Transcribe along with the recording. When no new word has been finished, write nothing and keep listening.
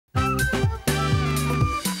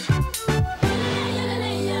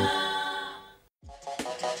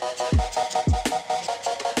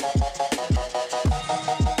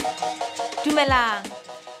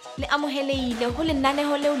amohelehile ho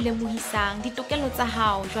lenaneo leo lemohisang ditokelo tsa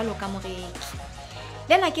hao jwalo ka moreki.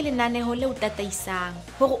 Lena ke lenaneo leo tataisang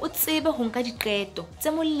hore o tsebe ho nka diqeto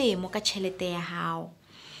tse molemo ka tjhelete ya hao.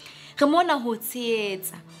 Re mona ho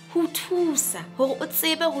tshehetsa, ho thusa hore o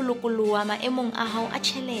tsebe ho lokoloha maemong a hao a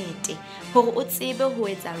tjhelete, hore o tsebe ho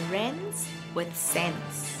etsa rands with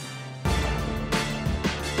sense.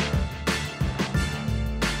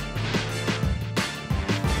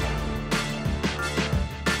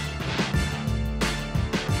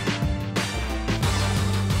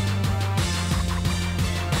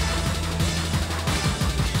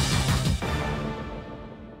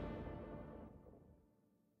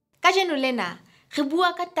 Kajeno lena, re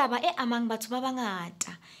bua ka taba e amang batho ba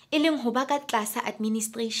bangata, e leng ho ba ka tlasa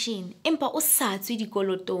administration, empa o sa tswe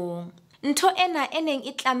dikolotong. Ntho ena e neng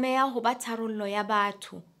e tlameha ho ba tharollo ya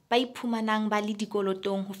batho ba iphumanang ba le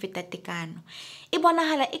dikolotong ho feta tekano. E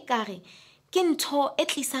bonahala ekare ke ntho e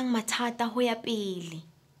tlisang mathata ho ya pele.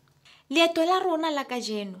 Leeto la rona la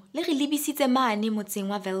kajeno le re lebisitse mane motseng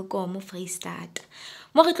wa Welkom Freistata,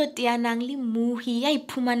 mo re tlo teanang le mmuhi ya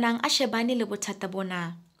iphumanang a shebane le bothata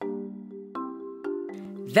bona.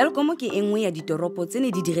 Welkom ke engwe ya ditoropo tse ne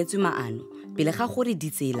di diretswe maano pele ga gore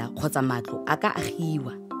ditsela kgotsa matlo a ka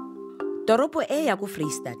agiwa. Toropo e ya go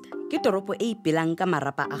Freistata ke toropo e ipelang ka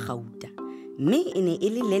marapa a Gauta, mme e ne e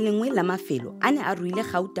le le lengwe la mafelo a ne a ruile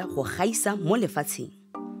Gauta go gaisa mo lefatsheng.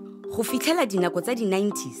 Go fitlhela dinako tsa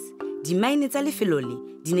di-90s, di-mine tsa lefelo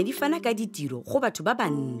le di ne di fana ka ditiro go batho ba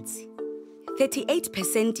bantsi.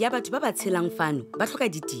 38% ya batho ba ba tshelang fano ba tlhoka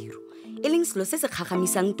ditiro, e leng selo se se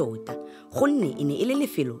kgagamisang tota, gonne e ne e le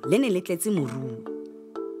lefelo le ne le tletse moruo.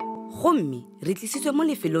 Gomme re tlisitswe mo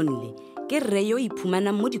lefelong le ke rre yo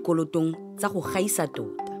iphumanang mo dikolotong tsa go gaisa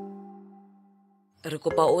tota. Re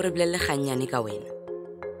kopa o re bolelle gannyane ka wena.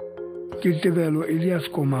 Ke Tebelo Elias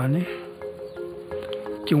Komane,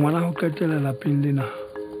 ke ngwana ho qetela lapeng lena.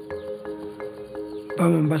 Ba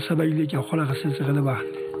bang ba sa ba ile ke gola ga setse re le bane.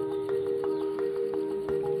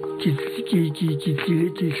 Ke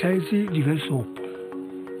tlhaetse Limpopo.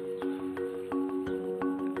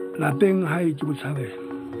 Lapeng hae ke Botshabelo.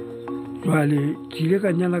 Jwale ke ile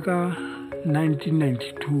ka nyala ka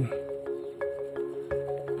 1992.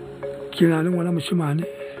 Ke na le ngwana moshemane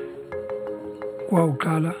kwa o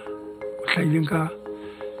qala o hlaileng ka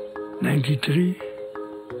 93.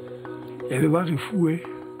 Ya be ba re fuwe,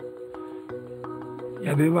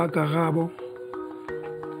 ya be ba Karabo,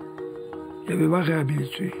 ya be ba re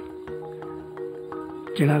abetswe.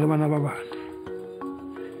 Ke na le bana ba bane.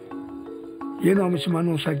 Yena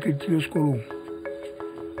moshemane o sa qetile sekolong.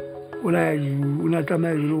 Una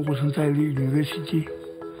tsamaya le go sentse le university.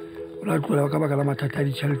 La tlola ka baka la mathata a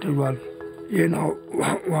ditšhelete jwalo. Yena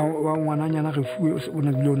wa ngwananyana re fuwe o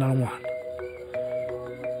na bile o na le ngwana.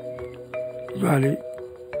 Jwale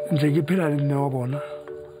ntse ke phela le mme wa bona.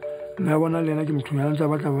 Mme wa bona le ena ke motho ya ntse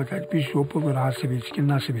batla bishop gore ha sebetse ke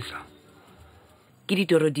nna sebetsang. Ke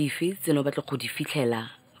ditoro dife tse no batla go di fitlhela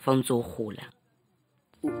fa ntse o gola?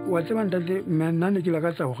 Wa tseba ntate, nna ne ke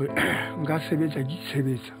lakatsa gore nka sebetsa ke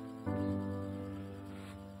sebetsa.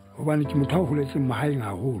 Hobane ke motho a holetseng mahaeng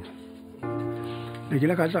haholo. Ne ke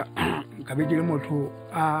lakatsa ka be ke le motho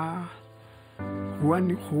a ruang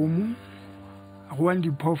dikgomo, a ruang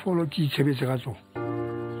diphoofolo ke itshebetse ka tsona.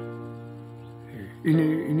 E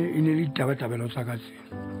ne le ditabatabelo tsa ka tsena.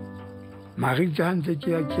 Mare tsa ntse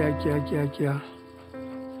ke ya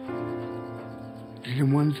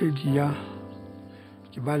dilemong tse di ya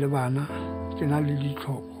ke ba le bana, ke na le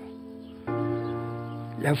ditlhoko.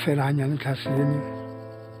 Ya fela hanyane tlhasene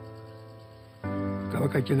ka ba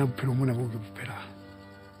ka kena bophelo mona bo ke bophelang.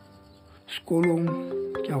 Sekolong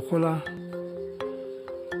ke a gola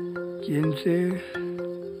ke entse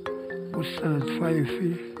bo standard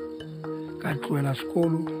 5 ka tloela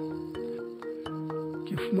sekolo.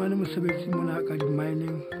 Ke fumane mosebetsi mona ka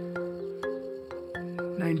di-mining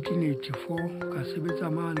 1984 ka sebetsa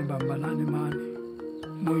mane Bambanane mane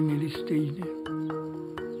mo Emily State.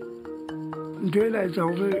 Ntho e la etsa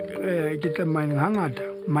hore ke tla mining hangata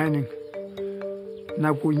mining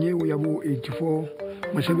nakong eo ya bo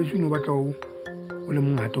 84 mosebetsi o batla o le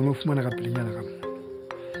mongata o no fumana ka pelenyana ka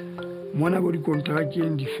mona bo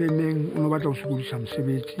di-contracteng difemeng o no batla ho sokodisa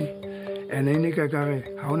mosebetsi. Ene ne ka kare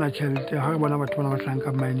ha ona tjhelete ha re bona batho bana ba tlang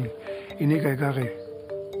ka mining e ne ka kare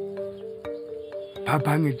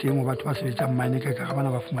phapang e teng o batho ba sebetsang mining ka kare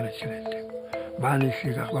bana ba fumana tjhelete ba ne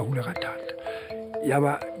hleka ba hula ka thata. Ya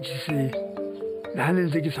ba se la hane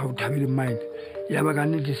ntse ke sa o thabele mine ya ba ka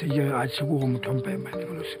nnete se ke a tshiko go motho mpa e mining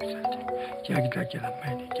o lo sebetsa teng ke a ke tla kena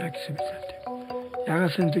mining ke a ke sebetsa teng ya ga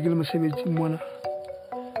sentse ke le mosebetsi mona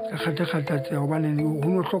ka kgathatsa go bane ho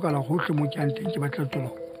no hlokala gohle mo ke a nteng ke batla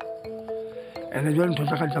tolo ene jwa ntho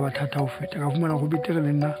tsa ka tsa bathata ho feta ka fumana go betere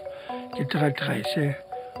le nna ke traise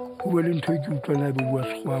ho be le ntho e ke utlwela e bua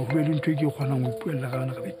sekgowa ho be le ntho e ke kgonang ho ipuella ka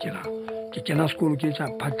yona ka be ke kena sekolo ke etsa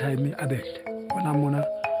part time a bele bona mona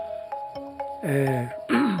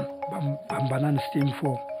bambanane stage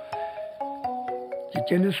 4 ke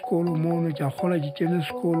kene sekolo mono ke a gola ke kene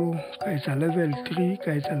sekolo ka etsa level 3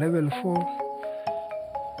 ka etsa level 4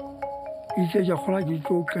 itse ke gola ke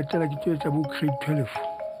tlo qetela ke tlo etsa bo grade 12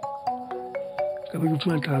 ka be ke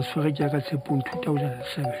fumana transfer ke ya ka Tshepong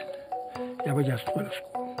 2007 ya ba ke a sekolo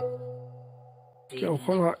ke a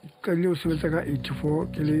gola ka le o sebetsa ka 84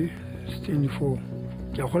 ke le stage 4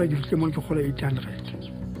 ke a gola ke fihle mo ke gola 800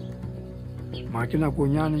 ma ke na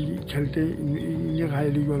konyane tšhelete e ga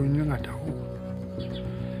ile jwalo ne ngata ho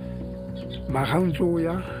ma ga ntso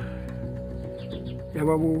ya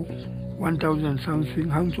ba bo 1000 something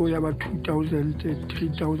ha ntso ya ba 2000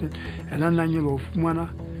 3000 ena nna nyelo fumana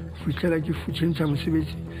fitlela ke futshentsa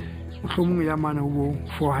mosebetsi mohlomong ya mana bo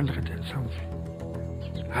 400 and something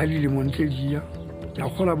ha le mo ntse dia ya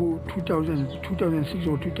gola bo 2006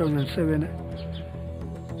 or 2007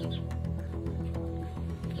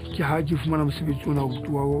 ke ha ke fumana mosebetsi ona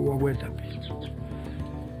wa boetapele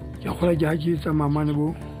ke gola ke ha ke etsa mamane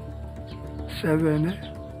bo 7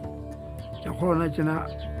 ke gola na tsena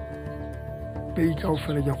pay ka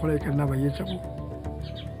ofela ke gola ka nna ba etsa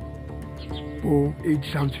bo 8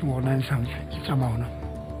 something or 9 something ke tsa maona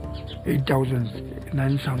 8000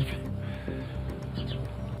 9 something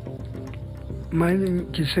mining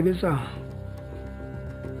ke sebetsa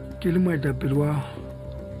ke le moetapele wa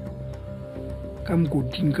ka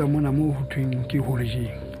Mkoting ka mona mo ho thweng ke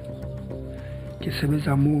Holejeng ke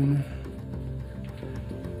sebetsa mono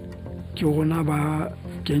ke gona ba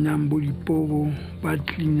kenyang bo diporo ba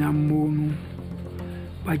cleanyang mono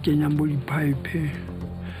ba kenyang bo dipipe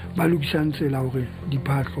ba lokisang tsela hore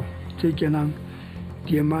diphatlo tse kenang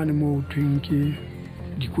di emane mo ho thweng ke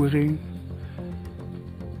dikwereng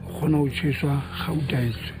gona ho tsheswa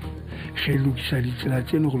gautaetswe ge lokisa ditsela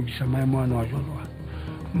tseno go lokisa maemo ano a jwalo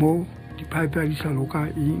mo dipipe a di sa loka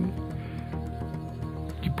eng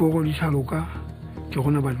diporo di sa loka ke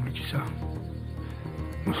gona ba lokisang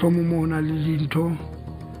mohlomong mo hona le dintho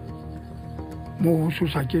mo ho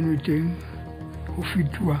sa kenwe teng ho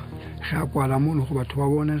fitwa ge a kwala mono go batho ba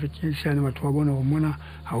bona re ke siane batho ba bona go mona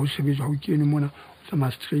ha o sebetsa ho kene mona o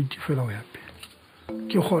tsama straight fela ho ya pele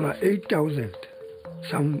ke gola 8000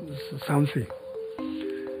 something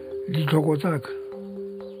ditlhoko tsaka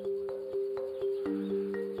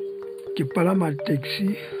ke palama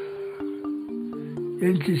taxi e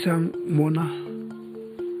ntlisang mona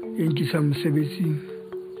e ntlisang mosebetsing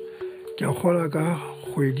ke a gola ka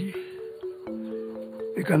kgwedi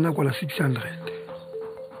e ka nna kwala 600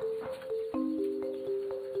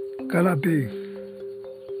 ka lapeng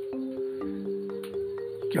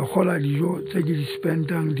ke a gola dijo tse ke di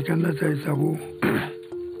spendang di ka nna tsa etsa bo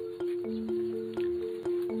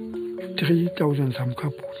 3000 some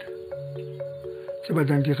couple se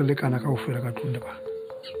batlang ke re lekana ka ofela ka tlung le bana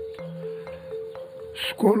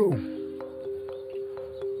sekolong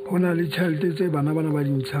ho na le tšhelete tse bana ba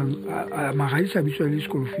di ntshang ga e sa bitswa le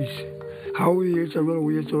school fees ha o etsa jwalo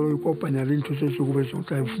o etsa o kopanya le ntho tse tse go betsa o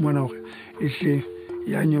tla fumana hore e hle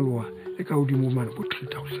ya nyoloha e ka hodimo mana bo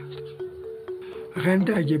 3000 rent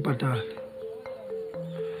a ke patala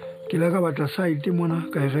ke la ka batla site mona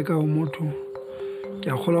ka e reka ho motho ke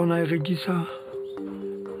a gola ona e rekisa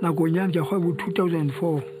nakong yana ke a gola bo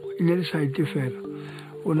 2004 e ne le site fela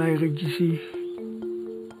ona e rekisi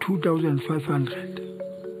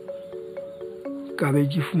 2500 ka be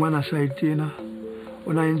ke fumana site ena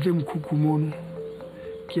ona entse mkhukhu mono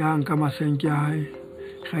ke a nka masenke a hae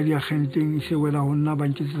ga di agenteng se wela ho nna ba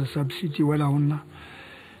nketsa subsidy wela ho nna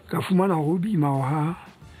ka fumana go bima ho ha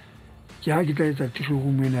ke ha ke tla etsa tiro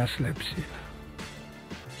room ena ya slabs ena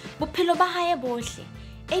bophelo ba hae bohle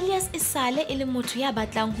Elias e sale e le motho ya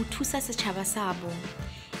batlang ho thusa setjhaba sa bo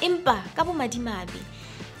empa ka bomadimabe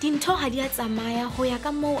dintho ha di a tsamaya ho ya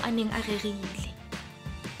ka moo a neng a rerile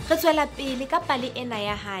re tswela pele ka pale ena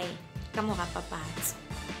ya hae ka mora papatso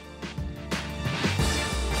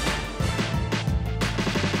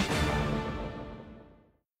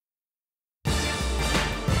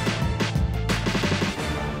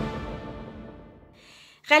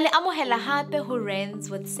Re le amohela hape ho Rands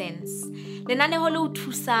with Sense. Lenaneo le o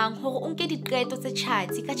thusang hore o nke diqeto tse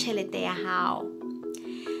tjhatsi ka tjhelete ya hao.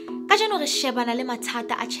 Kajeno re shebana le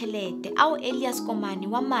mathata a tjhelete ao Elias Komane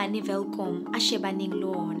wa mane Welkom a shebaneng le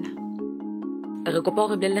ona. Re kopa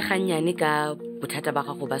hore bolelle ganyane ka bothata ba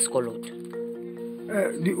gago ba sekoloto.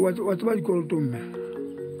 Wa tseba dikoloto mme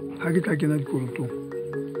ha ke tla kena dikolotong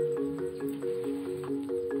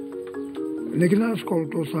ne ke na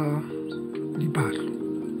sekoloto sa diphahlo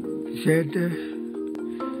tšhelete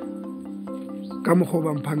ka mokgwa o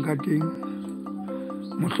ba mphang ka teng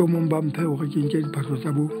mohlomong ba mphe hore ke nke diphahlo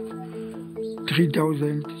tsa bo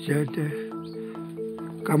 3,000 tšhelete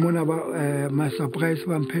ka mona ba ma-surprise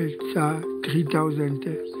ba mphe tsa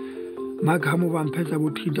 3,000 maka ha mo ba mphe tsa bo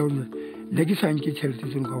 3,000 ne ke sa nke tšhelete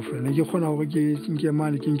tseno kaofela ne ke kgona hore ke nke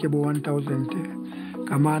mane ke nke bo 1,000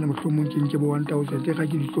 ka mane mohlomong ke nke bo 1,000 ga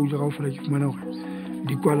ke di close kaofela ke fumana hore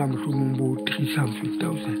di kwala mohlomong bo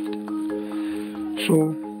 3,000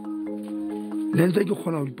 so ne ntse ke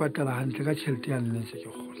kgona ho di patala hantle ka tšhelete ya nne ntse ke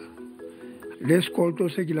kgona le sekoloto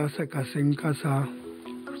se ke la sa ka senka sa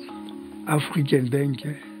African Bank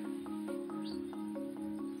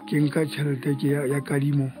ke nka tšhelete ke ya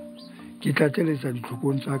kadimo ke tlatseletsa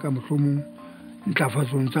ditlhokong tsa ka mohlomong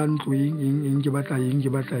ntlafatsong tsa ntlo eng ke batla eng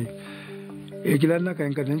ke la nna ka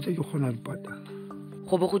enka ne ntse ke kgona ho di patala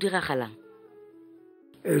go bo go diragalang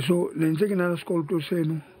so ne ntse ke na le sekoloto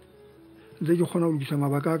seno ntse ke kgona ho lokisa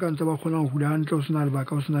mabaka a ka ntse ba kgona ho hula hantle o sena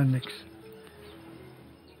lebaka o sena next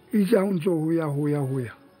itse ha o ntse ho ya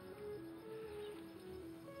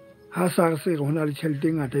ha SARS re ho na le tšhelete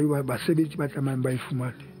e ngata eo basebetsi ba tlamayang ba e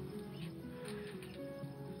fumane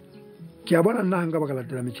ke a bona nna hanga ba ka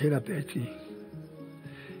latela metjha e lapetseng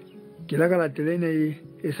ke la ka latela ena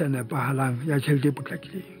e sa nepahalang ya tšhelete e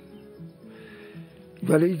potlakileng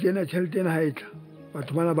jwale itse ena tšhelete ena ha e tla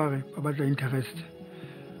batho bana ba re ba batla interest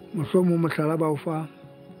mohlomong mohlala ba o fa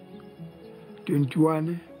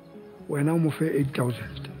 21 wena o mo fe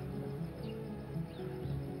 8,000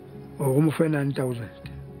 o mo fe 9,000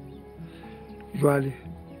 jwale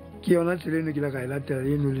ke yona tsela eno ke la ka e latela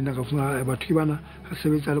eno le nna ka fumana batho ke bana ga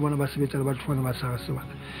sebetsa le bona ba sebetsa le batho bana ba SARS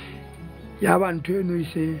bana ya ba ntho eno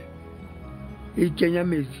e kenya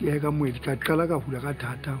metsi ya ka moedi ka qala ka hula ka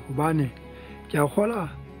thata hobane ke a kgola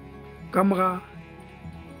ka mora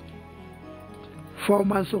 4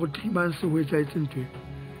 months or 3 months ho etsaetse ntho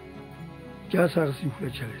ke a SARS e hula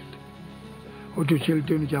tšhelete o to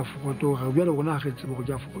tšhelete eno ke a fokotora bjale rona ga re tsebe go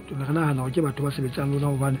ke a fokotora re nagana gore ke batho ba sebetsang lona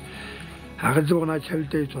gobane ga re tsebe gona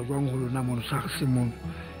tšhelete e tswa jwang go lona mono SARS mono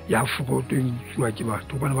ya fokoto e utswiwa ke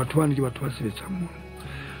batho gobane batho bane ke batho ba sebetsang mono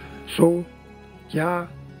so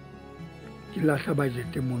ke lahla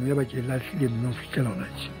budgete mono ya ba ke lahlile mme o fitlhela ona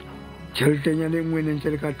tšheltenyana e nngwe ne ntse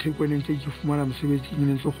le ka theko ne ntse ke fumana mosebetsi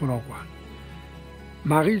ne ntse kgona go kwana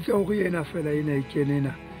mare itse gore ena fela ena e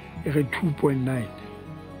kenena e re 2.9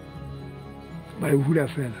 ba e hula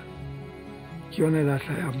fela ke yone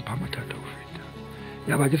lahla ya mpha mathata ho feta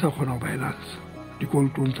ya ba ke sa kgona go ba elansa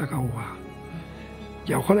dikolotong tsa ka hohang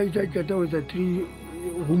ke a kgola itse ke qeta ho etsa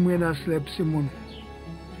 3 room ena slabs mono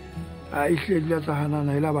a ihle dila tsa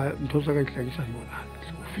hanana ela ba ntho tsa ka itla ke sa di bona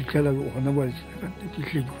ho fitlhela gona ba itse ka ke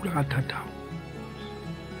hle ke hula ka thata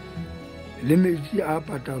le metsi a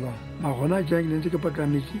patalwa magona jang le ntse ke patala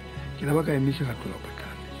metsi ke la ba ka emisa ka tlola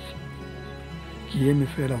patala metsi ke eme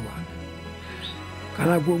fela bana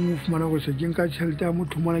kana go mo fumana go se ke nka tšhelete ya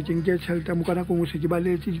motho mona ke nke tšhelete mo kana go mo se ke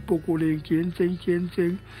baletse dipokoleng ke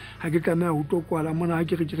entseng ha ke tlameha ho tokwala mona ha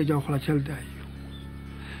ke re ke gola tšhelete ayo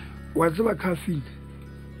wa tseba caffeine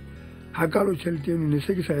ha ka lo tšhelete eno ne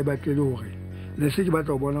se ke sa e batlele hore ne se ke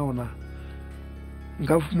batla ho bona ona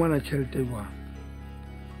nka fumana tšhelete jwang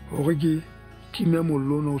hore ke time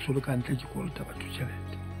mollo no so le ka ntle ke kolota batho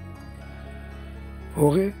tšhelete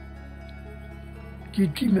hore ke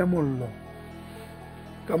time mollo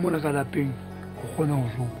ka mona ka lapeng go kgona ho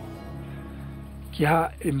jowa ke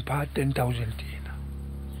ha empa 10,000 ena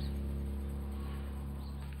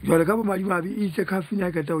jwale ka bomadimabe itse caffeine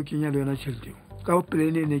ha keta ho kenya le yona tšhelete ka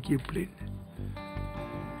plane ne ke plane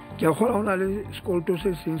ke a kgola hona le sekoloto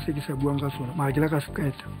se seng se ke sa buang ka sona mara ke la ka se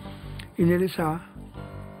qeta e ne le sa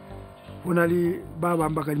hona le ba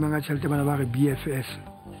bang ba kadimang ka tšhelete bana ba re BFS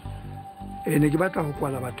ne ke batla go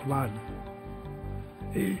kwala batho bana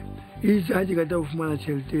itse ha ke kata ho fumana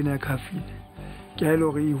tšhelete ena ya caffeine ke a e le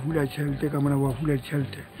gore e hula tšhelete ka mona ba hula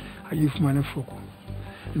tšhelete ha ke fumane foko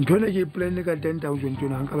ntho ne ke plane ka 10,000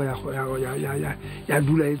 tona hanka ba ya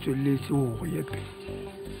dula e tswelletse go yepe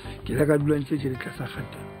ke la ka dula ntse ke le tlasa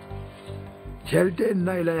kgata tšhelete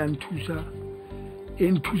nna e la ya nthusa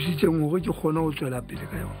e nthusitseng gore ke kgona go tswela pele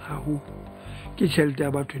ka yona gago ke tšhelete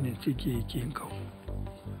ya batho ne ntse ke eng ka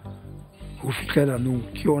go fitlhela no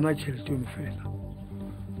ke yona tšhelete eno fela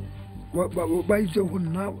ba itse go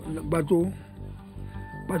nna ba tlo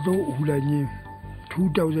hulanyeng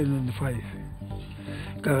 2005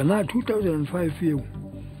 ka re na 2005 eo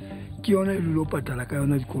ke yona e lo patala ka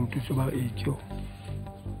yona dikoloto tse ba 8 yo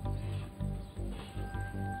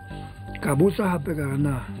ka botsa hape ka re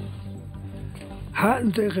na ha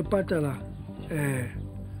ntse re patala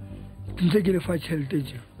ntse ke le fa tšhelete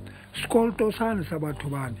tje sekoloto sane sa batho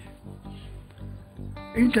bane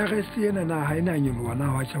interest ena na ha ena nyoloha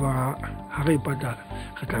na wa tšhaba ha re ipatala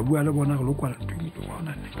re tla bua le bona re lo kwala ntho e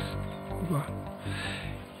bona next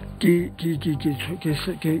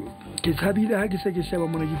ke tshabile ha ke se ke sheba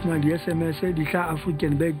mona ke fumana di-SMS di tla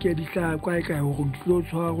African Bank di tla kae hore di tlo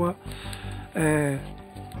tshwarwa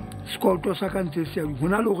sekoloto sa ka ntse se ho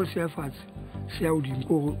na le hore se ya fatshe se ya hodimo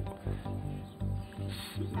ko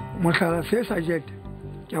mohlala se sa jete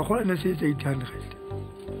ke a kgola ne se etsa 800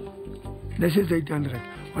 ne se etsa 800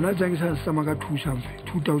 ona tsang sa sama ka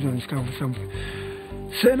 2000 ska something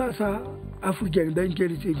sena sa African Bank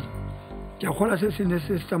le tse ke a kgola se se ne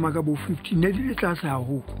se sama ka bo 15 ne di tla sa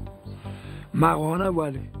ho mara hona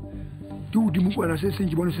bale di hodimo kwana se se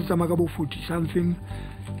ke bone se sama ka bo 40 something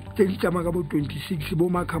tse di tsama ka bo 26 bo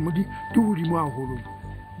makamodi di hodimo haholo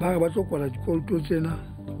ba ba tlo kwala dikoloto tsena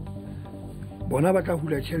bona ba tla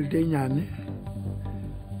hula tšhelete e nyane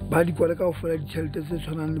ba di kwala ka ho fela ditšhelete tse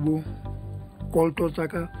tshwanang le bo koloto tsa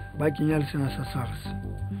ka ba kenya le sena sa SARS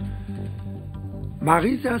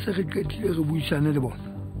maritsa se re qetile re buisane le bona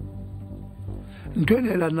ntho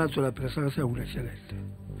ene la nna tswela pele SARS ya hula tšhelete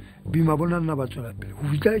bima bona nna ba tswela pele ho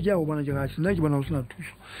fitla ke ya go bona ke ga sena ke bona ho sena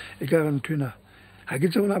thuso e ka re ntho ena ha ke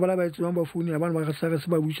tsona ba ba etswang ba founu ya bana ba SARS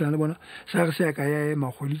ba buisana le bona SARS ya ka ya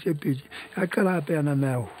magoli tse pedi ya qala hape ya nna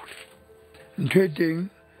ya hula ntho e teng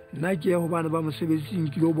nna ke ya ho bana ba mosebetsing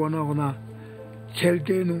ke lo bona gona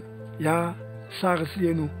tšhelete eno ya SARS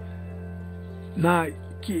eno na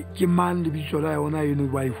ke man le bitso la yona eno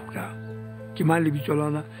ba e hula ke man le bitso la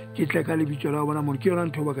yona ke tle ka le bitso la bona mo ke yona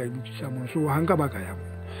ntho ba ka e lokisa mo so hanga ba ka ya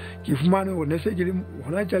mo ke fumane go ne se ke le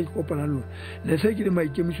gona tja ke kopana le ne se ke le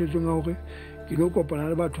maikemišetšong a gore ke lo kopana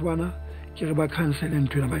le batho bana ke re ba counsel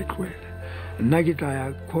ntho ena ba e tloele nna ke tla ya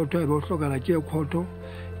khoto e ba o hlokala ke khoto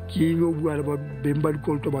ke lo bua le ba beng ba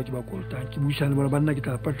dikoloto ba ke ba kolota ke buisana bona banna ke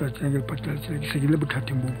tla patala tsena ke patala tsena ke se ke le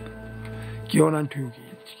bothateng bo ke yona ntho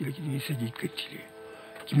ke se ke qetile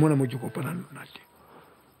ke mona mo ke kopana le nna teng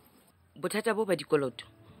bothata bo ba dikoloto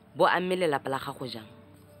bo amme lelapa la gago jang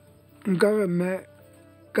nka re mme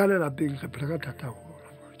ka lelapeng re phela ka thata haholo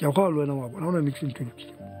ke a go le wena wa bona ona nix ntho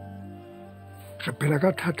lokile re phela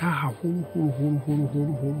ka thata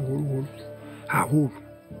haholo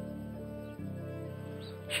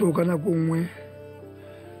so kana ko nngwe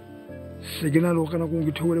se ke na le kana ko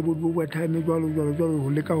ke theole bo bua time jwalo ho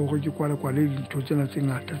leka hore ke kwala le dintho tsena tse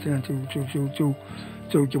ngata tsena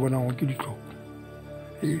tseo ke bona hore ke ditlhoko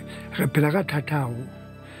re phela ka thata haholo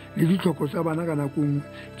le ditlhoko tsa bana kana ko nngwe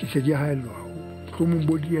ke se ke haelwa go mo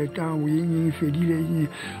body eta o yeng fedile eng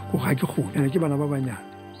go ga ke khona ke bana ba banyana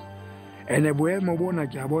ene boemo bona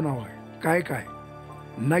ke a bona hore kae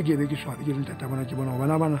nna ke be ke swabe ke ntata bona ke bona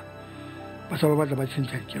bana ba sa ba batla ba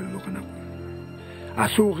tshentša kelelo kana a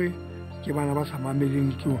soge ke bana ba sa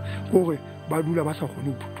mameleng ke gore ba dula ba sa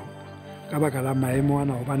kgone ho phuthupa ka baka la maemo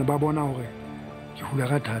ana hobane ba bona hore ke hula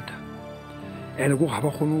ka thata ene go ga ba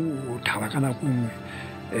kgone ho thaba kana ko nngwe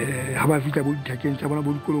ha ba fitla bo dithakeng tsa bona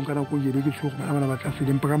bo dikolong kana ko je be ke tshogo bana ba tla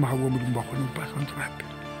fedeng pa ka mahago mo dimba kgone ho pasa ntse ba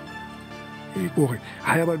pele gore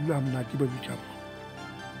ha ya ba dula monate ba bitsa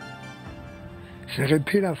se re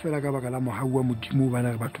phela fela ka baka la mohago wa modimo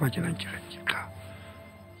bana re batho ba kenang kereke ka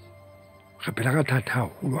re phela ka thata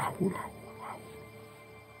haholo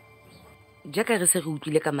jaaka re se re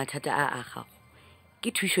utlwile ka mathata a gago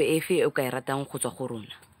ke thuso efe e o ka e ratang go tswa go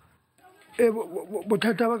rona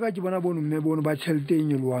bothata ba ka ke bona bono mme bono ba tšhelete e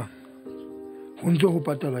nyoloang go ntse go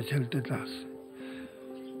patalwa tšhelete tlase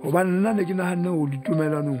gobane nna ne ke naganne go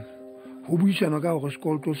ditumelanong go buisana ka gore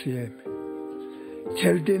sekoloto se eme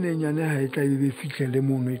tšhelete ene nyane ga e tla ebe fitlhele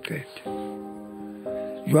mono e qete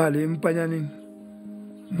jwale empanyaneng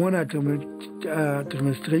mona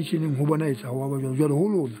administrationeng go bona etsa go ba jwale go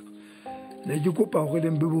lona ne ke kopa gore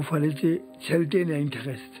leng be bofaletse tšhelete ene ya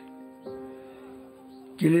interest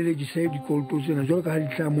ke le ke se dikoloto tsena jwalo ka ga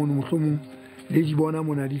di tla mono mohlomong le di bona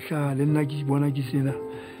mona di tla le nna ke di bona ke sena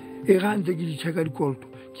e ga ntse ke di checka dikoloto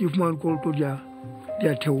ke fumana dikoloto di a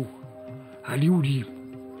theoga ga di hodimo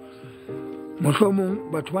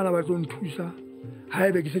mohlomong batho bana ba tlo nthusa ga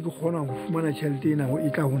ebe ke se ke kgona go fumana tšhelete ena e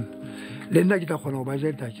tla gonna le nna ke tla kgona go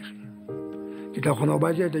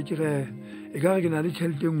budgeta ke re e ka re ke na le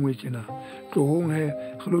tšhelete nngwe tsena tlohong he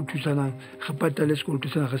ge lo thusanang ge patale sekoloto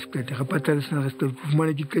sena ge seqete ge patale sena ge seqete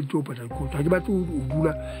fumane ke qete o patala dikoloto ga ke batle o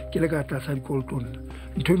dula ke le ka tlasa dikoloto nna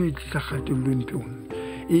ntho eno e tlisa kgatelelo empe ona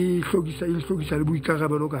e hlokisa le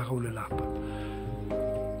boikarabelo ka ga o lelapa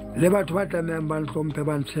le batho ba tlamehang ba ntlhomphe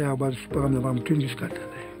ba ntsheya ba supagame ba motho ene ke se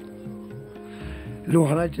katane le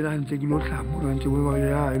gona tjena ntse ke lo tlamo ntse bo ba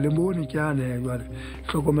ya le bone ke ane jwale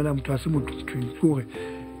tlhokomela motho a se motho ke gore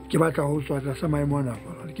ke batla ho tswa tlasa maemo ana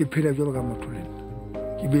jwalo ke phele jwalo ka motho le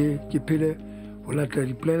nna ke phele ho latela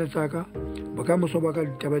di-plan tsa ka bokamoso ba ka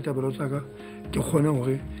ditabatabelo tsa ka ke kgone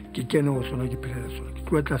hore ke kene ho sona ke phele le sona ke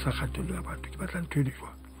tloa tlasa kgatello ya batho ke batla ntho e le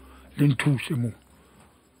jwalo le nthuse moo.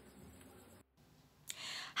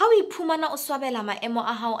 Ha o iphumana o swabela maemo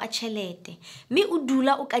a hao a tjhelete mme o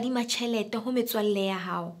dula o kadima tjhelete ho metswalle ya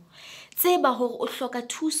hao, tseba hore o hloka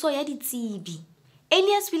thuso ya ditsebi.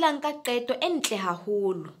 Elias bile a nka qeto e ntle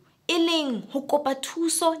haholo, e leng ho kopa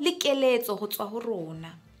thuso le keletso ho tswa ho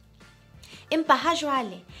rona. Empa ha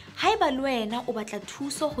jwale, haeba le wena o batla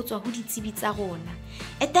thuso ho tswa ho ditsebi tsa rona,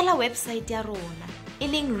 etela website ya rona, e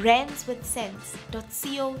leng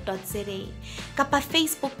randswithsense.co.za kapa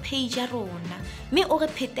Facebook page ya rona, mme o re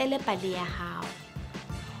phetele pale ya hao.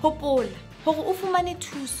 Hopola hore o fumane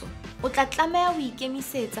thuso, o tla tlameha ho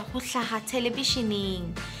ikemisetsa ho hlaha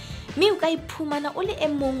televisioneng, mme o ka iphumana o le e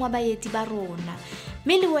mong wa baeti ba rona,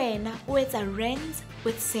 mme le wena o etsa Rands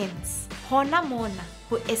with Sense hona mona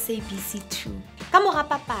ho SABC2. Ka mora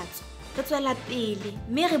papatso, re tswela pele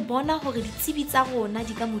mme re bona hore ditsebi tsa rona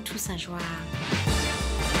di ka mo thusa jwang.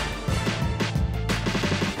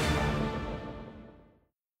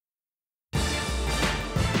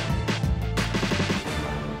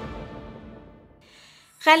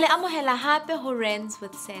 Re le amohela hape ho Rands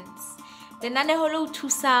with Sense, lenaneo le o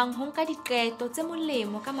thusang ho nka diqeto tse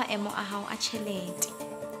molemo ka maemo a hao a tjhelete.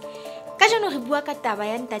 Kajeno re bua ka taba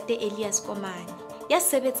ya ntate Elias Komane, ya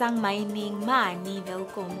sebetsang mining mane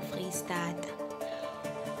Welkom Freestata.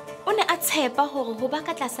 O ne a tshepa hore ho ba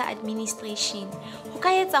ka tlasa administration ho ka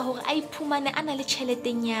etsa hore a iphumane a na le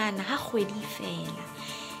tjheletenyana ha kgwedi fela.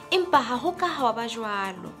 Empa ha ho ka ha ba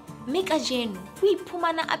jwalo, mme kajeno o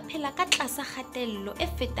iphumana a phela ka tlasa kgatello e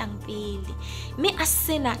fetang pele, mme a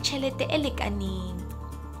sena tjhelete e lekaneng.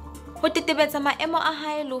 Ho tetebetsa maemo a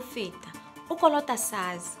hae le ho feta, o kolota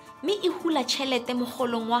SARS, mme e hula tjhelete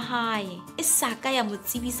mokgolong wa hae e saka ya mo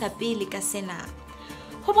tsebisa pele ka sena.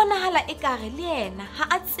 Ho bonahala ekare le yena ha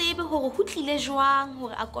a tsebe hore ho tlile jwang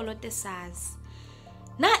hore a kolote SARS.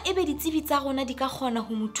 Na ebe ditsebi tsa rona di ka kgona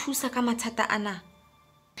ho mo thusa ka mathata ana?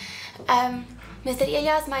 Mr.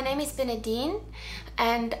 Elias, my name is Benedine,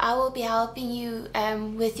 and I will be helping you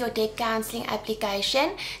with your debt counselling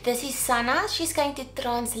application. This is Sana. She's going to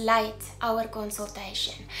translate our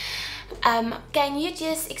consultation. Can you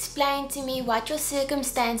just explain to me what your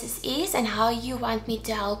circumstances is and how you want me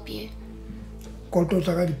to help you? Kolto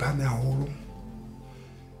tsa ka di phame haholo.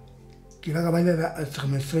 Ke la ka bana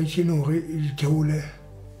administration hore e theole.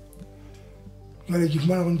 Jwale ke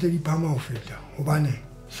fumana go ntse di phama ho feta hobane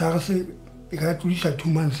SARS e ka tlisa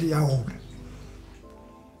 2 months ya hole.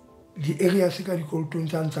 Di area se ka dikolotong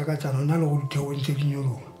tsa ka tsana hona le go ditheo ntse di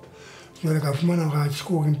nyoloha. Jwale ka fumana ga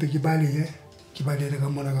tshiko re mpe ke baleye ka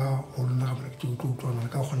mona ka ho lona ga ke utlwana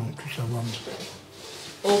ka kgona ho thusa ba mo.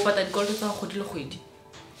 O pata dikoloto tsa go di le kgwedi.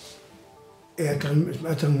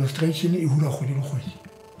 Administration e hula kgwedi le kgwedi.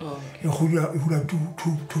 E hula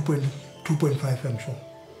 2.5 I'm sure.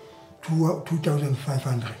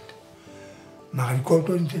 2,500. Mara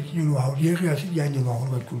dikoloto ntse di nyoloha ho di area se di a nyoloha ho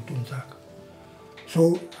ba dikolotong tsa ka.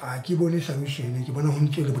 So a ke bone solution ke bona ho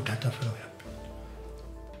ntse le bothata fela ya.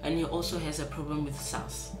 And he also has a problem with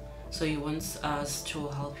SARS. So he wants us to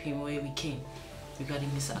help him where we can regarding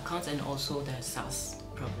his accounts and also the SARS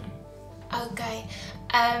problem. Okay.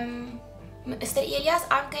 Mr. Elias,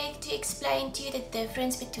 I'm going to explain to you the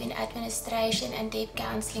difference between administration and debt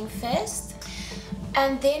counselling first.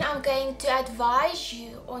 And then I'm going to advise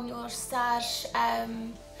you on your SARS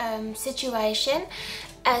situation.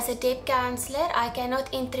 As a debt counsellor, I cannot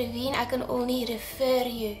intervene. I can only refer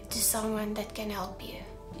you to someone that can help you.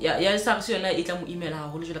 Yeah, SARS yona e tla mo email ha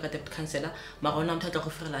holo jwalo ka debt counselor, mara ona motho a tla go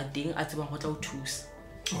ferela teng a tsebang go tla o thusa.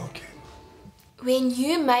 Okay. When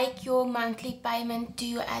you make your monthly payment to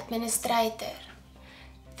your administrator,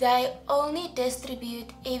 they only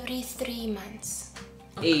distribute every 3 months.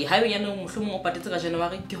 Ha e yana mohlomong o patetse ka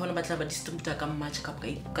January ke hona ba tla ba distributor ka March ka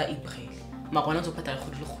April. Mara ona ntse patala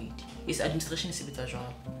kgwedi le kgwedi. Is administration se betsa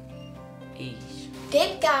jwalo.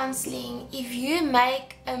 Debt counselling, if you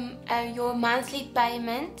make your monthly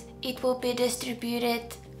payment, it will be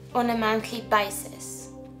distributed on a monthly basis.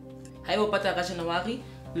 Ha e o patala ka January,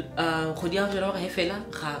 kgwedi ya January he fela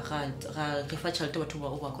ga re fa tšhelete batho ba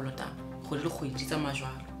o ba kolotang. Kgwedi le kgwedi tsa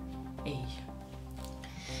majwalo.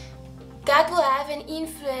 That will have an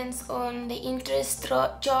influence on the interest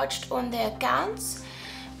charged on the accounts,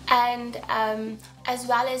 and as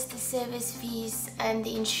well as the service fees and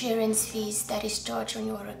the insurance fees that is charged on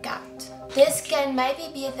your account. This can maybe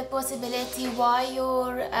be the possibility why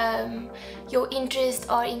your interests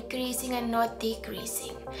are increasing and not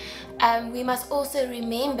decreasing. We must also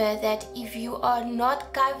remember that if you are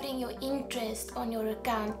not covering your interest on your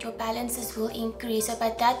account, your balances will increase. So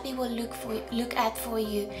by that we will look at for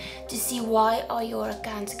you to see why are your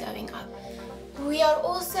accounts going up. We are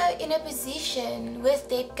also in a position with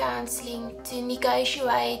debt counselling to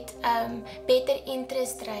negotiate better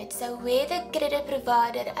interest rates. So where the credit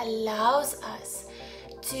provider allows us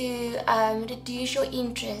to reduce your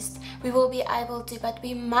interest, we will be able to, but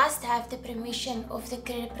we must have the permission of the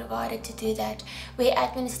credit provider to do that. Where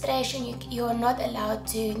administration, you are not allowed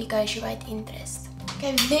to negotiate interest.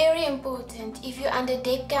 Okay, very important. If you're under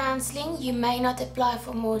debt counselling, you may not apply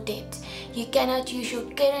for more debt. You cannot use your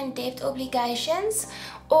current debt obligations,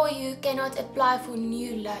 or you cannot apply for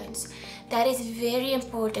new loans. That is very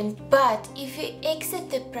important. But if you exit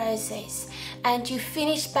the process and you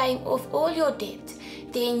finish paying off all your debt,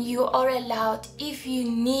 then you are allowed, if you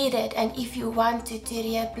need it and if you want to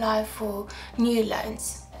reapply for new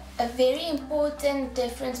loans. A very important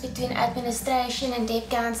difference between administration and debt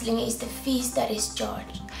counselling is the fees that is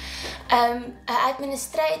charged. An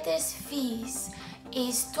administrator's fees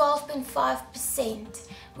is 12.5%,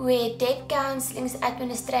 where debt counselling's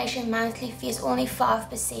administration monthly fee is only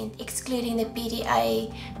 5%, excluding the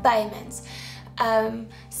PDA payments.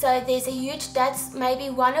 So there's a huge, that's maybe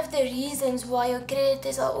one of the reasons why your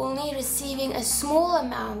creditors are only receiving a small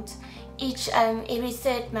amount each every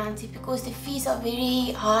third month, because the fees are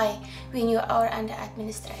very high when you are under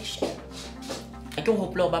administration. I can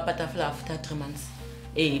hope about after 3 months.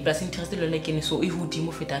 Plus interest in so if you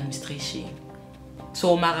move with administration.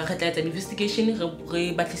 So mara re tla etsa investigation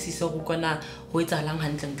re batlisisa go kwana ho etsahalang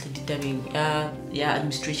hantle ditabeng ya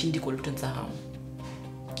administration dikolotong tsa hao.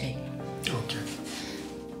 Okay.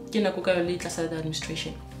 Ke nako ka le tlasa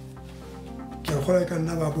administration. Ke go la ka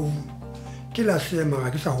nna ba bo ke la sema ga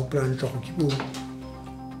ke sa go plan tlo go ke bo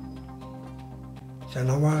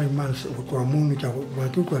January months go twa mono ke go ba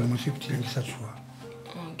ke kwa le mo september sa tswa.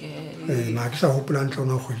 Okay. Ma ke sa go plan tlo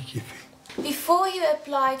na go ke fe. Before you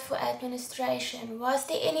applied for administration, was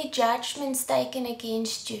there any judgments taken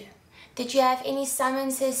against you? Did you have any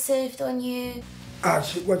summonses served on you?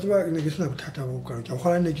 What about in the snap tata vocal? You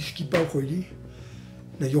hold a skipper hoodie.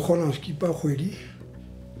 Now you hold on skipper hoodie.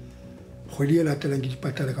 Hoodie la telangi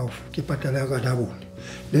patalaga, Kipatalaga Davon.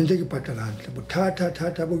 Then take a patalan, but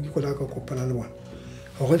tata bogicolaka copala one.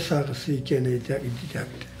 Or SARS can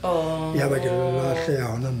detect. Oh, yeah, but last year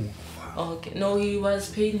on a move. Okay, no, he was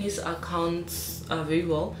paying his accounts very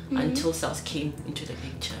well until SARS came into the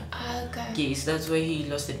picture. Okay. Yes, that's where he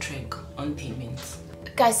lost the track on payments.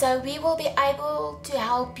 Okay, so we will be able to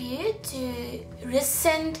help you to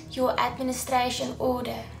rescind your administration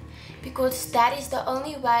order, because that is the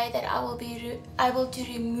only way that I will be able to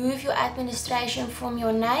remove your administration from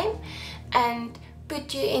your name and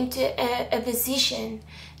put you into a position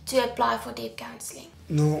to apply for debt counselling.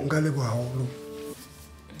 No,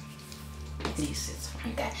 Yes, it's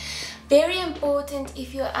fine. Okay. Very important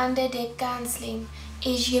if you're under debt counselling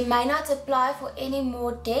is you may not apply for any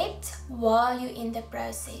more debt while you're in the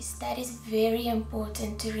process. That is very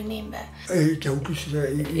important to remember. It's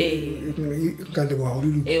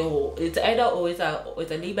either or it's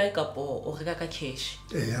a lay up or cash.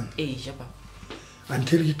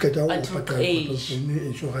 Until you get out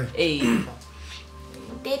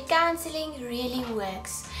Debt counselling really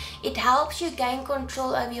works. It helps you gain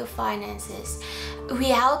control over your finances. We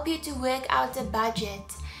help you to work out a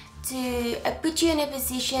budget, to put you in a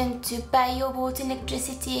position to pay your water and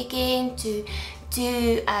electricity again, to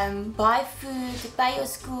buy food, to pay your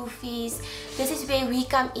school fees. This is where we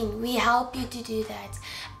come in. We help you to do that.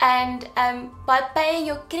 And by paying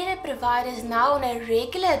your credit providers now on a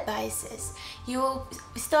regular basis, you will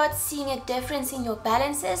start seeing a difference in your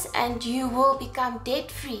balances and you will become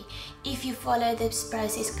debt-free if you follow this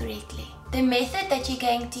process correctly. The method that you're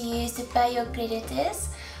going to use to pay your creditors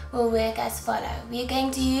will work as follows. We're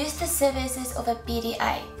going to use the services of a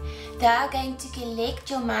PDA. They are going to collect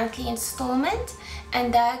your monthly installment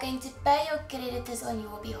and they are going to pay your creditors on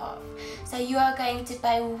your behalf. So you are going to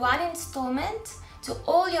pay one installment to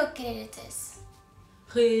all your creditors.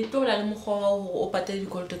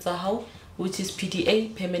 Which is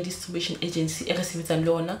PDA, Payment Distribution Agency, is a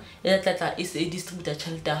distributor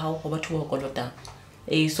child.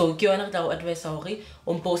 So, you are advice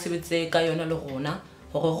on possible Guyana Lorona,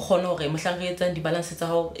 or Honor, Masangret and the balances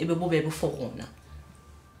out a baby for Rona.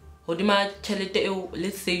 Hodima Chelete,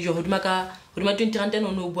 let's say you Hodmaka, Hodima Tintantan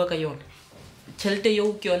or no Bakayon. Chelte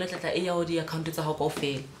yo, Kiona, the accounted a hop of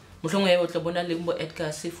fail. mohlomong ya o tla bona le mo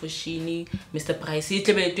Edgar Sefoshini, Mr Price e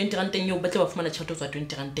tlebe 20 rand eo ba tla ba fumana tšhelete tswa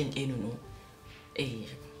 20 rand eno no.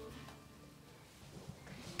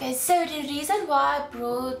 Okay, so the reason why I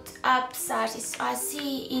brought up SARS is I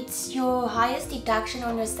see it's your highest deduction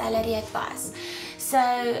on your salary advice. So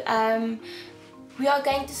we are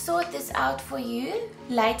going to sort this out for you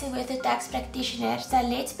later with the tax practitioner. So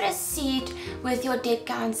let's proceed with your debt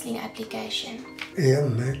counselling application. Yeah,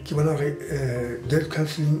 debt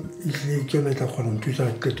counselling is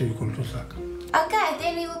Okay,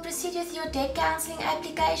 then we will proceed with your debt counselling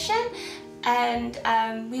application. And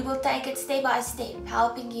we will take it step by step,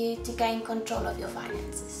 helping you to gain control of your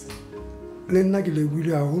finances.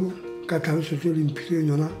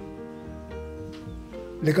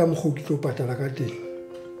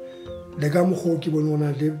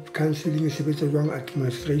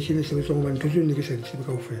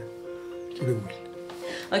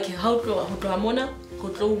 Okay, how to Mmarona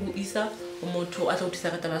Kgwele isa motho a tla o thusa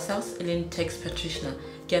ka taba SARS e leng tax practitioner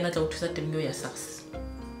ke ana tla o thusa teng ya SARS.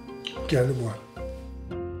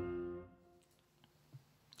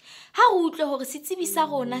 Ha o utlwe hore setsebi sa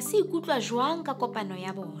rona se ikutlwa jwang ka kopano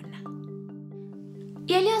ya bona.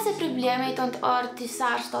 Elias het probleme het ontaard toe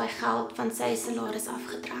SARS daai geld van sy salaris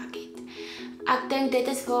afgetrek het. Ek dink dit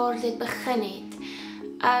is waar dit begin het.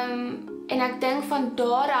 En ek dink van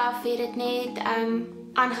daar af het dit net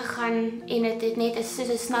aangegaan en dit het net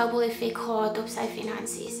 'n snowball effek gehad op sy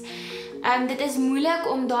finansies. Dit is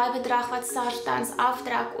moeilik om daai bedrag wat SARS tans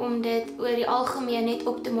aftrek om dit oor die algemeen net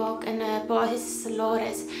op te maak in 'n basiese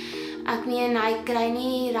salaris. Ek meen hy kry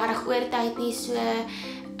nie regtig oortyd nie so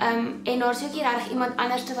en daar's ook nie regtig iemand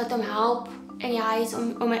anders wat hom help in die huis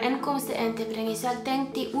om 'n inkomste in te bring. So ek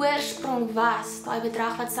dink die oorsprong was daai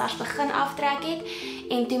bedrag wat SARS begin aftrek het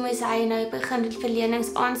en toe moes hy nou begin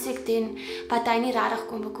verlenings aansoek doen wat hy nie regtig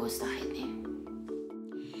kon bekostig het nie.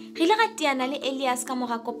 Re ile ra teana le Elias ka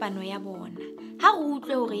mora kopano ya bona. Ha re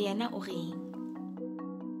utlwe hore yena o reng.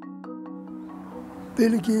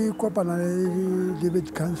 Pele ke kopana le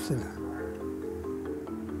debt counselor.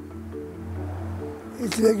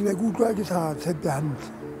 Itsile ke ne ke utlwa ke sa tshepe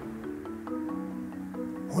hantle.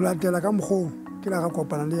 Ho latela ka mokgwa ke la ka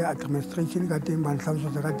kopana le administration ka teng ba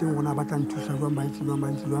nhlalosetsa ka teng rona ba tla nthusa jwang ba itse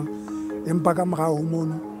jwang. Empa ka morao ho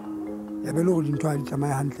mono ya be le hore dintho ha di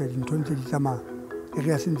tsamaya hantle, dintho ntse di tsamaya.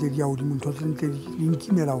 Ere sentse di ya hodimo ntho tse ntse di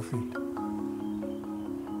nkimela ho feta.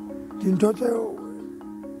 Dintho tseo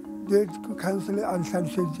the council and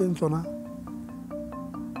subsistence tsona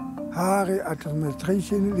ha re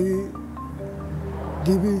administration le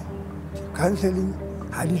DB counseling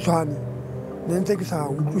ha di tshwane ne ntse ke sa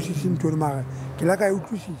utlwisisi ntho le mara ke la ka e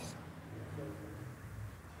utlwisisa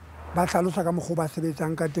ba hlalosa ka mokgwa ba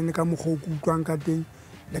sebetsang ka teng le ka mokgwa o utlwang ka teng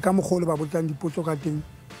le ka mokgwa le ba botsang dipotso ka teng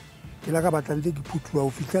ke la ka batla ntse ke phuthuwa ho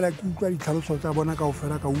fihlela ke utlwa ditlhaloso tsa bona ka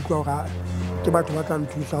ofela ka utlwa hore ke batho ba tla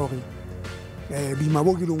nthusa hore boima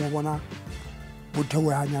bo ke leng ho bona bo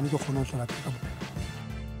theohe hanyane ke kgona ho tswela pele ka bona.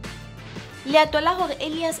 Leeto la hore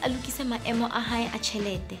Elias a lokise maemo a hae a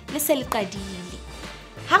tjhelete le se le qadile.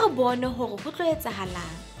 Ha re bone hore ho tlo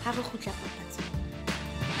etsahalang ha re kgutla papatsong.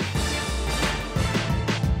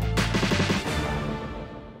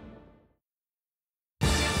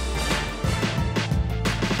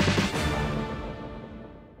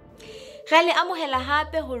 Re le amohela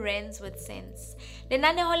hape ho Rands with Sense.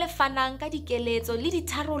 Lenaneo le fanang ka dikeletso le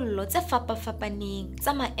ditharollo tse fapafapaneng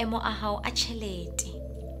tsa maemo a hao a tjhelete.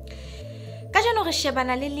 Kajeno re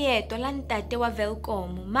shebana le leeto la ntate wa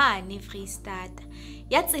Welkom mane Freestata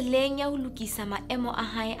ya tseleng ya ho lokisa maemo a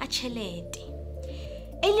hae a tjhelete.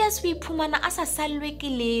 Elias o iphumana a sa sallwe ke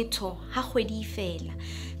letho ha kgwedi fela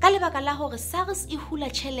ka lebaka la hore SARS e hula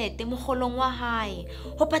tjhelete mokgolong wa hae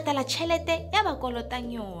ho patala tjhelete ya ba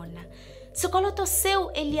kolotang yona. Sekoloto seo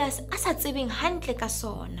Elias a sa tsebeng hantle ka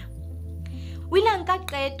sona. O ile a nka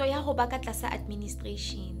qeto ya ho ba ka tlasa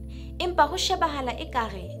administration, empa ho shebahala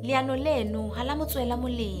ekare leano leno ha la motswela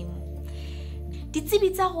molemo.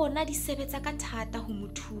 Ditsebi tsa rona di sebetsa ka thata ho mo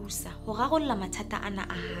thusa ho rarolla mathata ana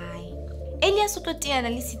a hae. Elias o tlo teana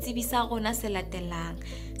le setsebi sa rona se latelang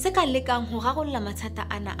se ka lekang ho rarolla mathata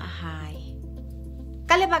ana a hae.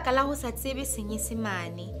 Ka lebaka la ho sa tsebe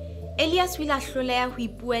Senyesemane, Elias o ile a hloleha ho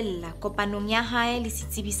ipuella kopanong ya hae le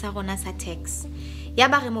setsebi sa rona sa tax. Ya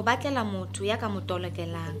ba re mo batlela motho ya ka mo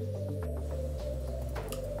tolokelang.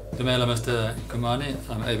 Dumela Mr. Kumani,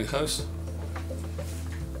 I'm Abram.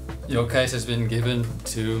 Your case has been given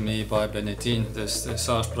to me by Benedine, this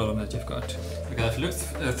SARS problem that you've got. Okay, I've looked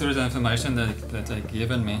through the information that they've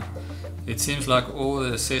given me. It seems like all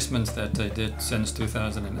the assessments that they did since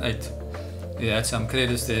 2008, they had some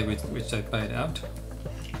credits there which they paid out.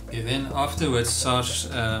 Then afterwards, SARS,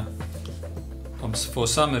 for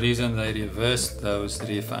some reason, they reversed those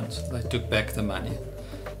refunds. They took back the money.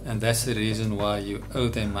 And that's the reason why you owe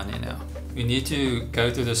them money now. We need to go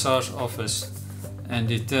to the SARS office and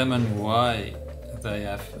determine why they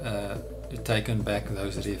have taken back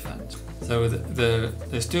those refunds. So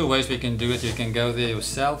there's two ways we can do it. You can go there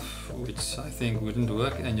yourself, which I think wouldn't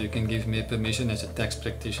work, and you can give me permission as a tax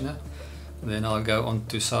practitioner. Then I'll go on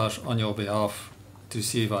to SARS on your behalf to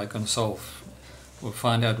see if I can solve or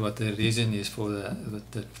find out what the reason is for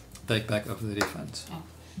the take back of the refunds.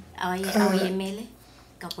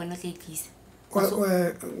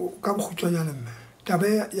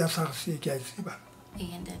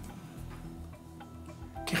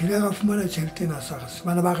 Ke rile ga fumana tšhelete na SARS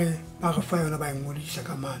bana ba re fa yona ba engodiša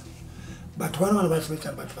ka mane batho bana ba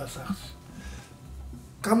sebetsa batho ba SARS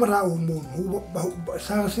ka morao mono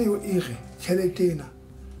SARS e re tšhelete ena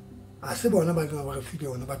a se bona ba dira ba re file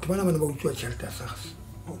yona batho bana ba utswa tšhelete ya SARS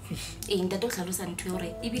ntate o tlhalosa ntho e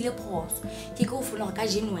gore ebile phoso ke go fola ka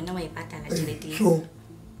jeno wena wa e patala tšhelete so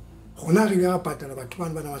gona re ga patala batho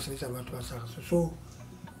bana ba sebetsa batho ba SARS so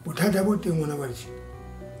bothata bo teng ngwana ba itse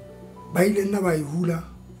ba ile nna ba e hula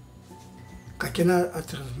ka kena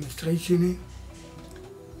administration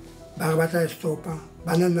ba ba tla stopa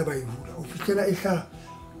bana nna ba e hula o fitlela e hla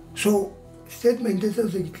so statement se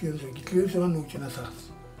se ke tlile sona no tsena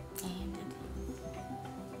SARS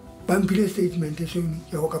bampile statement se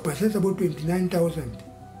ya go kapasetse bo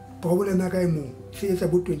 29000 problem ya ka mo se etsa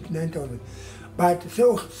bo 29000 but se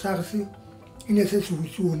o SARS ine se se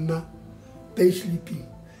nna pay slip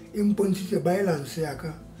impontse balance ya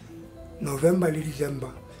ka November le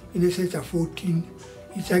December ine se etsa 14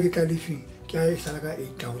 itsa ke tla living ke a sala ka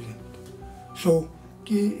 8000 so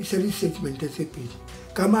ke se statement se pedi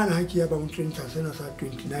ka mana ha ke ya ba ntshentsa sena sa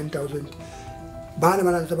 29000 bana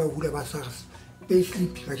bana tsa ba hula ba SARS pay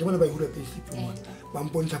slip ka ke bana ba hula pay slip mo ba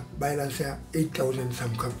mpontsha balance ya 8000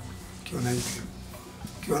 some ka ke yona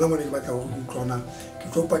ke yona mo ne ba ka go utlona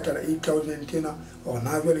ke tlo patala 8000 tena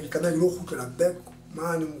ona jwale ke kana go khutela back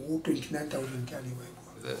man mo 29000 ke ale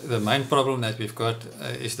The main problem that we've got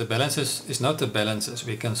is the balances. Is not the balances.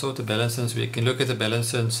 We can sort the balances. We can look at the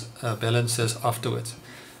balances afterwards.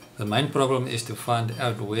 The main problem is to find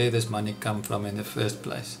out where this money come from in the first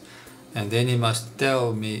place, and then he must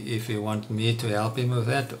tell me if he wants me to help him with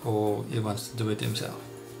that or he wants to do it himself.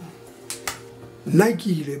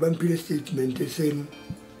 Nike le bampile statement seno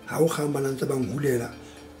ha o gamba nantsa bang hulela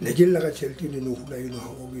ne ke lla ka tšhelete ne no hula eno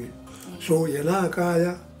ha go bile so yena ka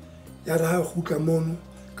ya ra gutla mono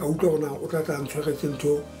ka utlwa gona o tla tla ntshwaretse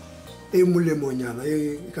ntho e molemonyana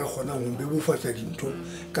e ka gona go be bofatsa dintho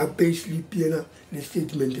ka pay slip yena le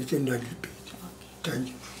statement tse nna di pedi thank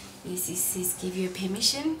you Yes, give you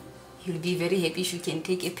permission. He'll be very happy if you can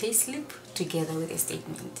take a pay slip together with a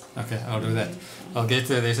statement. Okay, I'll do that. I'll get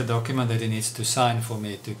there's a document that he needs to sign for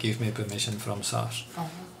me to give me permission from SARS.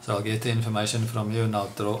 So I'll get the information from you and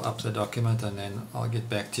I'll draw up the document and then I'll get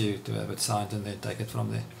back to you to have it signed and then take it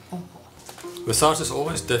from there. With SARS is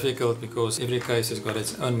always difficult because every case has got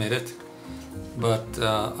its own merit, but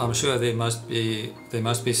I'm sure there must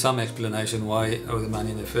be some explanation why I owe the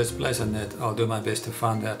money in the first place, and that I'll do my best to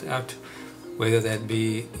find that out. Whether that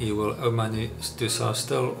be he will owe money to SARS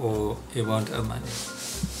still or he won't owe money.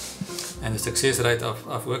 And the success rate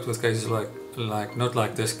I've worked with cases like not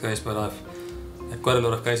like this case, but I've had quite a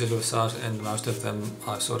lot of cases with SARS, and most of them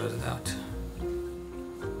I've sorted it out.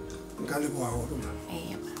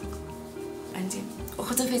 O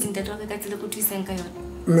kgotsofetse ntate wa ka tsela go thuseng ka yona.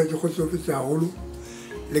 Mme ke kgotsofetse haholo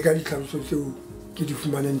le ka ditlhaloso tseo ke di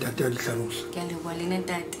fumaneng ntate a ditlhaloso. Ke a leboha le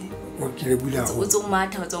ntate. O ke le bula O tso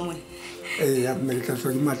matha o tswa mone. Ya mme le tla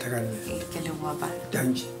tswa di matha ka nne. Ke a leboha ba.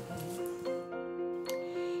 Thank you.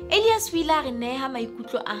 Elias o ile a re neha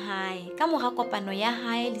maikutlo a hae ka mora kopano ya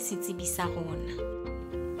hae le setsebi sa rona.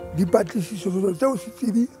 Dipatlisiso tseo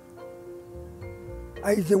setsebi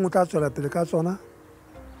a itseng o tla tswela pele ka tsona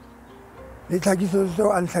le tlhakiso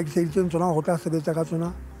tseo a ntlhakiseditseng tsona go tla sebetsa ka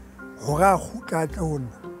tsona gore a gutla tla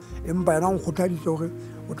ona empa yena o nkgothaditse gore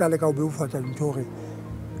o tla leka go bebofatsa dintho gore re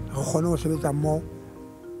kgone go sebetsa mmogo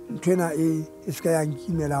ntho ena e se ka ya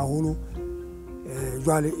nkimela haholo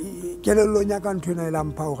jwale kelellong ya ka ntho ena e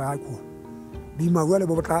lampha gore a kgona boima jwale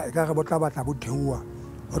ka re bo tla batla bo theoa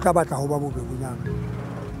go tla batla go ba bobebonyana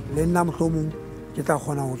le nna mohlomong ke tla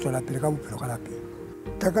kgona go tswela pele ka bophelo ka lapeng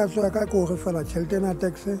takatso ya ka ke gore fela tšhelete ena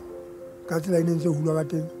taxe ka tsela e nentse hulwa ka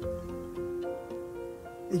teng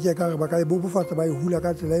e ke ka re ba ka e bobofatsa ba e hula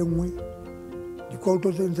ka tsela e nngwe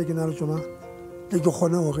dikoloto tse ntse ke na le tsona ke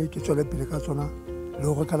kgone gore ke tswele pele ka tsona le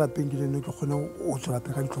gore ka lapeng ke lene ke kgone go tswela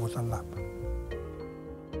pele ka ditlhogo tsa lelapa.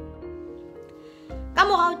 Ka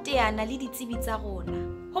morao teana le ditsebi tsa rona,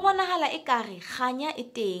 ho bonahala ekare kganya e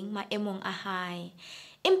teng maemong a hae.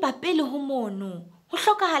 Empa pele ho mono, ho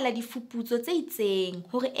hlokahala difuputso tse itseng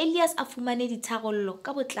hore Elias a fumane ditharollo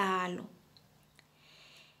ka botlalo.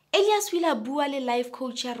 Elias o ile a bua le life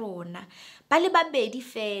coach ya rona, ba le babedi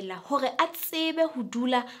fela hore a tsebe ho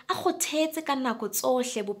dula a kgothetse ka nako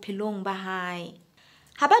tsohle bophelong ba hae.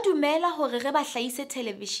 Ha ba dumela hore re ba hlahise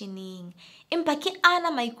televisioneng, empa ke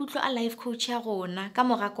ana maikutlo a life coach ya rona ka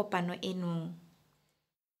mora kopano eno.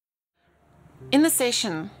 In the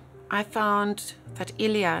session, I found that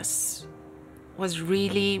Elias was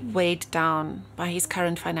really weighed down by his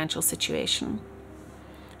current financial situation.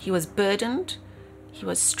 He was burdened, he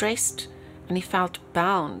was stressed, and he felt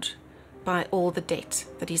bound by all the debt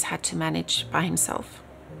that he's had to manage by himself.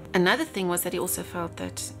 Another thing was that he also felt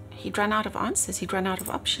that he'd run out of answers, he'd run out of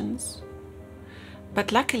options.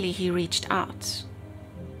 But luckily he reached out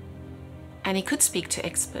and he could speak to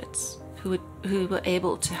experts who were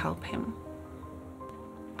able to help him.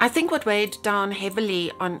 I think what weighed down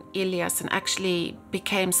heavily on Elias and actually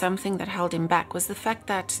became something that held him back was the fact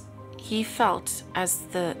that he felt as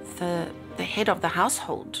the head of the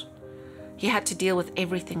household, he had to deal with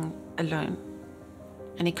everything alone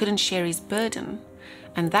and he couldn't share his burden,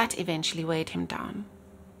 and that eventually weighed him down.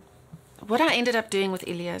 What I ended up doing with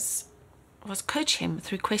Elias was coach him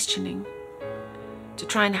through questioning, to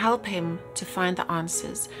try and help him to find the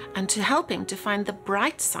answers and to help him to find the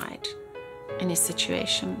bright side in his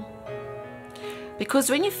situation. Because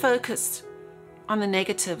when you focus on the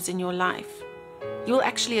negatives in your life, you will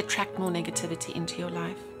actually attract more negativity into your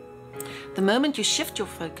life. The moment you shift your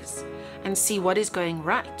focus and see what is going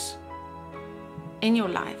right in your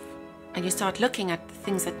life, and you start looking at the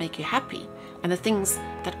things that make you happy and the things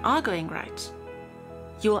that are going right,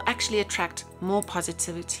 you will actually attract more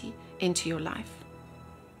positivity into your life.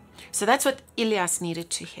 So that's what Elias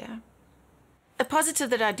needed to hear. A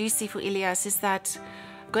positive that I do see for Elias is that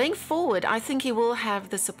going forward, I think he will have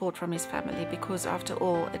the support from his family, because after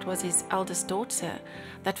all, it was his eldest daughter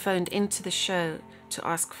that phoned into the show to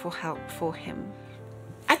ask for help for him.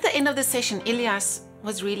 At the end of the session, Elias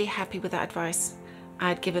was really happy with the advice I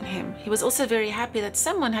had given him. He was also very happy that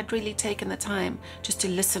someone had really taken the time just to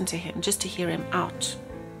listen to him, just to hear him out.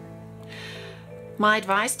 My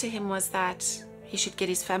advice to him was that he should get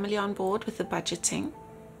his family on board with the budgeting,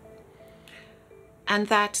 and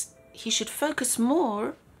that he should focus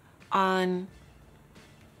more on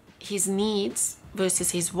his needs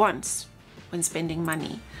versus his wants when spending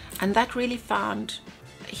money. And that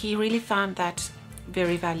he really found that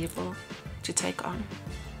very valuable to take on.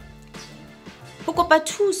 Ho kopa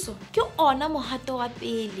thuso ke ona mohato wa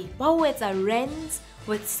pele wa ho etsa Rands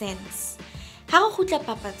with sense. Ha re khutla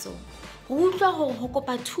papatsong, ho utlwa hore ho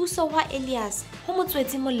kopa thuso wa Elias ho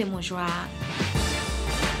motswetse molemo jwang.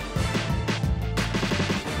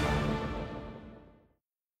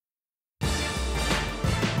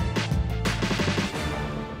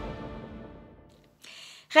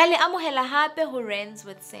 Re le amohela hape ho Rands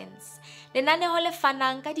with sense. Lenaneo le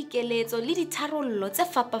fanang ka dikeletso le ditharollo tse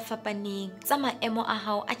fapafapaneng tsa maemo a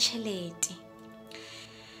hao a tjhelete.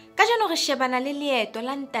 Kajeno re shebana le leeto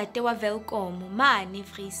la ntate wa Welkom mane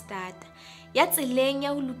Freestata ya tseleng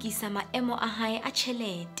ya ho lokisa maemo a hae a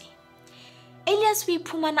tjhelete. Elias o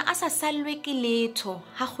iphumana a sa sallwe ke letho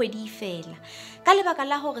ha kgwedi fela ka lebaka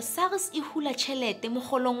la hore SARS e hula tjhelete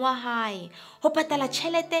mokgolong wa hae ho patala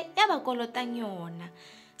tjhelete ya ba kolotang yona.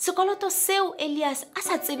 Sekoloto seo Elias a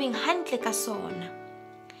sa tsebeng hantle ka sona.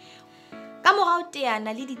 Ka morao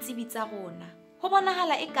teana le ditsebi tsa rona, ho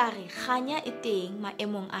bonahala ekare kganya e teng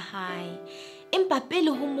maemong a hae. Empa pele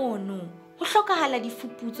ho mono, ho hlokahala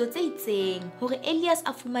difuputso tse itseng hore Elias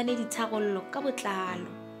a fumane ditharollo ka botlalo.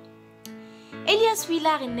 Elias o ile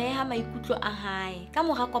a re neha maikutlo a hae ka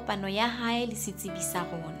mora kopano ya hae le setsebi sa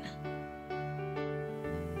rona.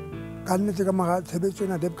 Ka nnete ka mora tshebetso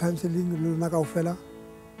ena debt counselling le lona kaofela,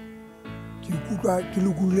 ke ikutlwa ke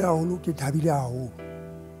lokolohile haholo, ke thabile haholo.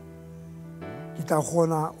 Ke tla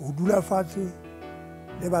kgona ho dula fatshe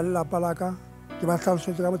le ba lelapa la ka, ke ba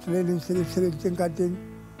hlalosetse ka tsela e leng sebeditseng ka teng.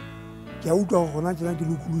 Ke a utlwa hore hona tjena ke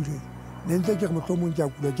lokolohile. Ne ntse ke re mohlomong ke a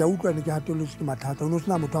kula, ke a utlwa ne ke hatelletswe ke mathata. Ho no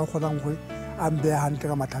sena motho a kgonang hore a mbehe hantle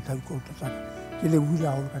ka mathata a dikoloto tsa ka. Ke lebohile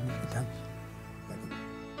haholo ka nnete, ke thabile.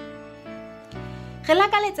 Re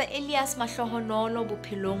lakaletsa Elias mahlohonolo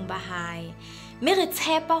bophelong ba hae, mme re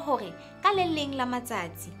tshepa hore ka le leng la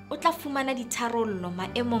matsatsi o tla fumana ditharollo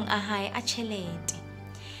maemong a hae a tjhelete.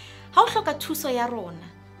 Ha o hloka thuso ya rona,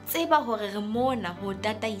 tseba hore re mona ho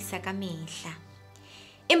tataisa ka mehla.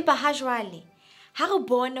 Empa ha jwale, ha re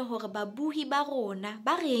bone hore babuhi ba rona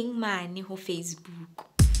ba reng mane ho Facebook.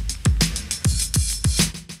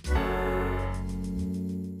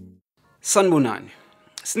 Sanibonani.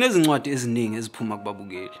 Sinezincwadi eziningi eziphuma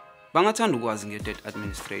kubabukeli. Bangathanda ukwazi nge-debt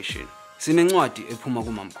administration. Sinencwadi ephuma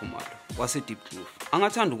kuMama Khumalo wase-Deep Kloof.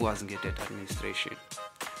 Angathanda ukwazi nge-debt administration.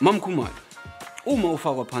 Mama Khumalo, uma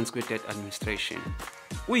ufakwa phansi kwe-debt administration,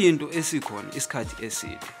 kuyinto esikhona isikhathi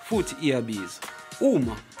eside futhi iyabiza.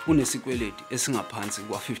 Uma unesikweleti esingaphansi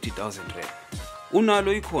kwa-50,000 rand,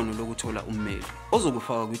 unalo ikhono lokuthola ummeli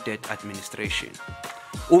ozokufaka kwi-debt administration.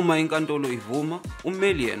 Uma inkantolo ivuma,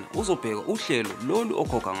 ummeli yena uzobheka uhlelo lolu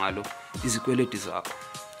okhokha ngalo izikweleti zakho.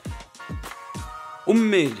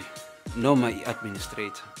 Ummeli noma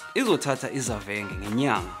i-administrator izothatha izavenge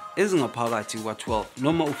ngenyanga ezingaphakathi kwa-12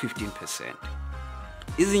 noma u-15%.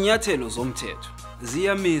 Izinyathelo zomthetho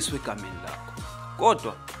ziyamiswa egameni lakho,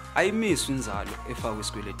 kodwa ayimiswi inzalo efakwe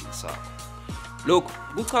isikweletini sakho. Lokhu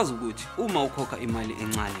kuchaza ukuthi uma ukhokha imali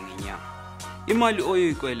encane ngenyanga, imali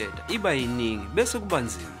oyikweleta iba yiningi bese kuba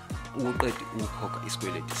nzima ukuqeda ukukhokha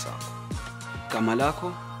isikweleti sakho. Igama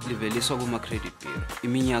lakho liveliswa kuma-credit bureau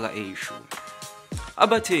iminyaka e10.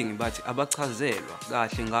 Abathengi bathi abachazelwa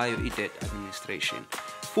kahle ngayo i-debt administration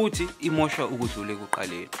futhi imosha ukudlula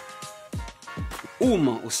ekuqaleni.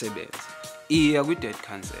 Uma usebenza, iya kwi-debt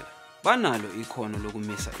counselor. Banalo ikhono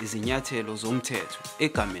lokumisa izinyathelo zomthetho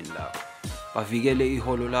egameni lakho. Bavikele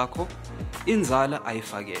iholo lakho, inzala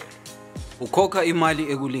ayifakele. Ukhokha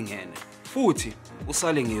imali ekulingene futhi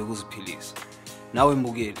usale ngeyokuziphilisa. Nawe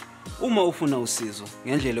mbukeli, uma ufuna usizo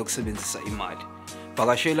ngendlela yokusebenzisa imali,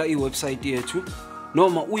 vakashela iwebsite yethu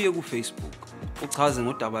noma uye ku-Facebook uchaze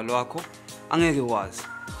ngodaba lwakho angeke wazi.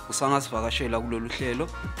 Usangasivakashela kulolu hlelo,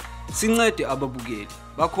 sincede ababukeli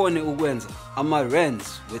bakhone ukwenza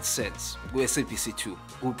ama-Rands with sense ku-SABC2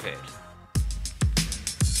 kuphela.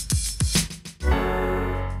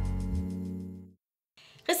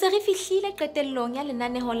 Re se re fihlile qetellong ya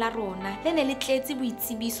lenaneho la rona le ne le tletse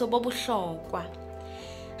boitsebiso bo bohlokwa.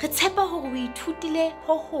 Re tshepa hore o ithutile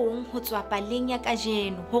ho hong ho tswa paleng ya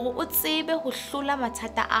kajeno hore o tsebe ho hlola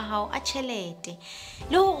mathata a hao a tjhelete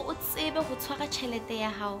le hore o tsebe ho tshwara tjhelete ya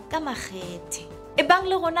hao ka makgethe. Ebang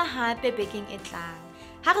le rona hape bekeng e tlang,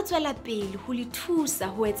 ha re tswela pele ho le thusa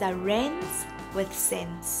ho etsa Rands with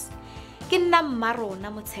sense. Ke nna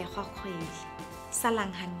Mmarona Kgwele.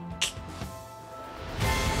 Salang hantle.